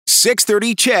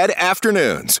6:30 CHED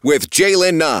Afternoons with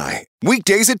Jaylen Nye.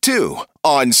 Weekdays at 2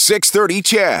 on 6:30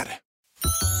 CHED.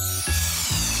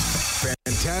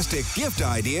 Fantastic gift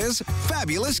ideas,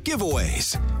 fabulous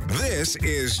giveaways. This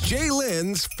is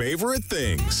Jaylen's Favorite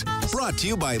Things. Brought to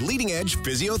you by Leading Edge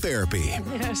Physiotherapy.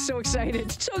 Yeah, so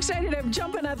excited. So excited. I'm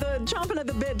chomping at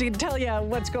the bit to tell you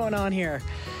what's going on here.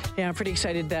 Yeah, I'm pretty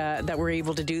excited that we're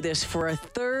able to do this for a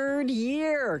third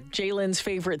year. Jaylen's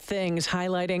Favorite Things,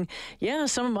 highlighting,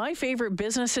 some of my favorite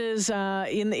businesses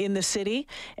in the city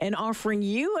and offering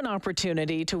you an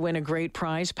opportunity to win a great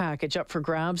prize package up for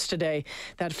grabs today.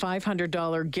 That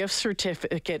 $500 gift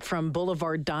certificate from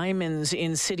Boulevard Diamonds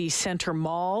in City Centre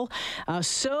Mall.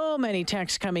 So many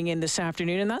texts coming in this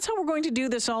afternoon, and that's how we're going to do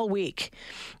this all week.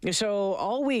 So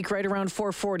all week, right around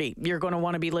 4:40, you're going to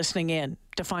want to be listening in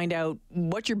to find out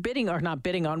what you're bidding or not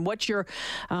bidding on, what you're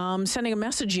sending a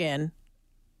message in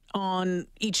on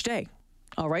each day.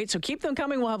 All right, so keep them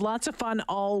coming. We'll have lots of fun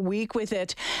all week with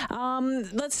it.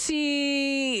 Let's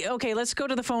see. Okay, let's go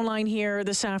to the phone line here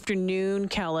this afternoon,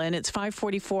 Kellen. It's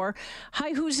 5:44.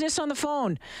 Hi, who's this on the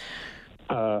phone?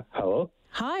 Hello.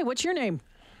 Hi, what's your name?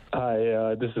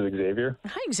 Hi, this is Xavier.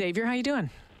 Hi, Xavier. How you doing?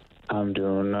 I'm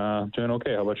doing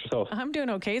okay. How about yourself? I'm doing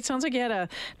okay. It sounds like you had a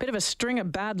bit of a string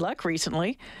of bad luck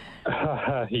recently.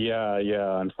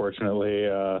 Yeah. Unfortunately,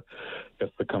 I guess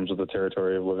that comes with the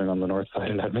territory of living on the north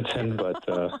side in Edmonton. But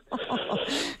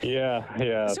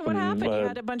yeah. So what happened? You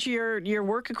had a bunch of your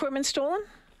work equipment stolen?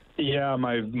 Yeah,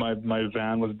 my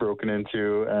van was broken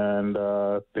into, and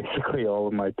basically all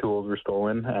of my tools were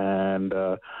stolen. And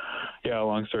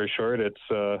long story short, it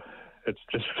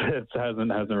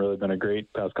hasn't really been a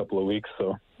great past couple of weeks.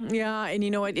 So yeah, and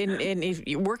you know what? And if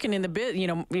you're working in the bit,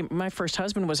 my first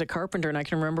husband was a carpenter, and I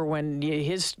can remember when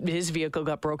his vehicle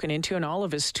got broken into, and all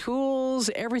of his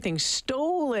tools, everything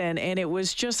stolen, and it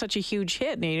was just such a huge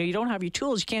hit. And you don't have your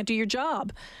tools, you can't do your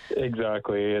job.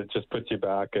 Exactly, it just puts you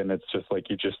back, and it's just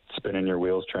like you just spinning your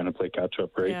wheels trying to play catch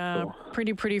up, right? Yeah, so.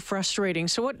 Pretty frustrating.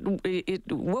 So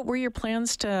what were your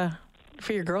plans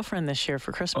for your girlfriend this year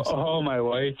for Christmas? Oh, my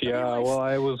wife, yeah. Well,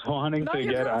 I was wanting Not to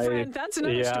your get... girlfriend. That's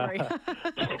another story.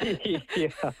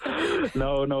 Yeah.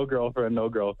 No girlfriend.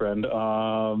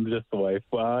 Just the wife.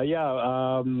 I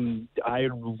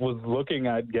was looking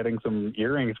at getting some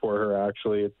earrings for her,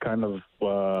 actually. It's kind of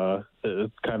one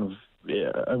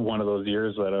of those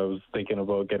years that I was thinking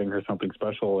about getting her something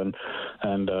special, and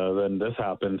then this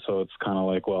happened, so it's kind of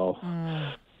like,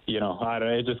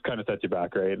 it just kind of sets you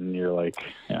back, right? And you're like,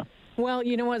 yeah. Well,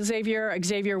 you know what, Xavier,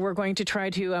 we're going to try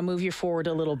to move you forward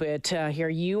a little bit here.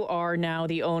 You are now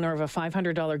the owner of a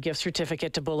 $500 gift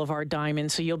certificate to Boulevard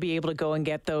Diamonds, so you'll be able to go and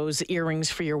get those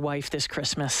earrings for your wife this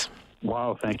Christmas.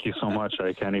 Wow, thank you so much.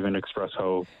 I can't even express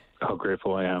how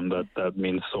grateful I am. That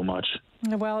means so much.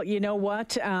 Well, you know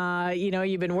what?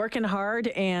 You've been working hard,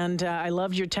 and I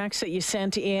loved your text that you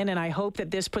sent in, and I hope that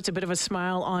this puts a bit of a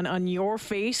smile on your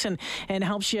face and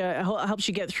helps you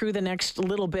get through the next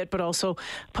little bit, but also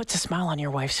puts a smile on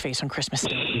your wife's face on Christmas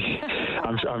Day.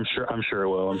 I'm sure it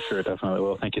will. I'm sure it definitely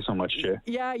will. Thank you so much, Jay.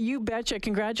 Yeah, you betcha.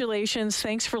 Congratulations.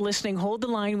 Thanks for listening. Hold the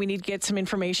line. We need to get some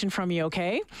information from you,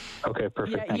 okay? Okay,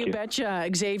 perfect. Yeah, Thank you. Betcha.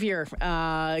 Xavier,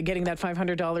 getting that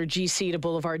 $500 GC to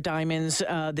Boulevard Diamonds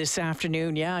this afternoon.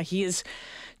 Yeah, he is.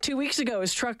 2 weeks ago,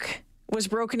 his truck was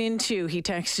broken into. He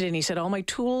texted and he said, all my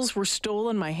tools were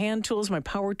stolen, my hand tools, my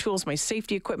power tools, my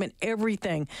safety equipment,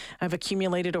 everything I've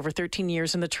accumulated over 13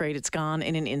 years in the trade. It's gone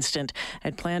in an instant.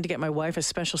 I'd planned to get my wife a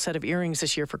special set of earrings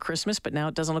this year for Christmas, but now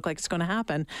it doesn't look like it's going to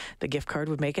happen. The gift card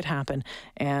would make it happen.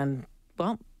 And,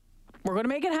 well, we're going to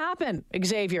make it happen,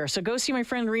 Xavier. So go see my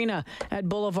friend Rena at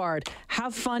Boulevard.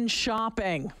 Have fun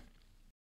shopping.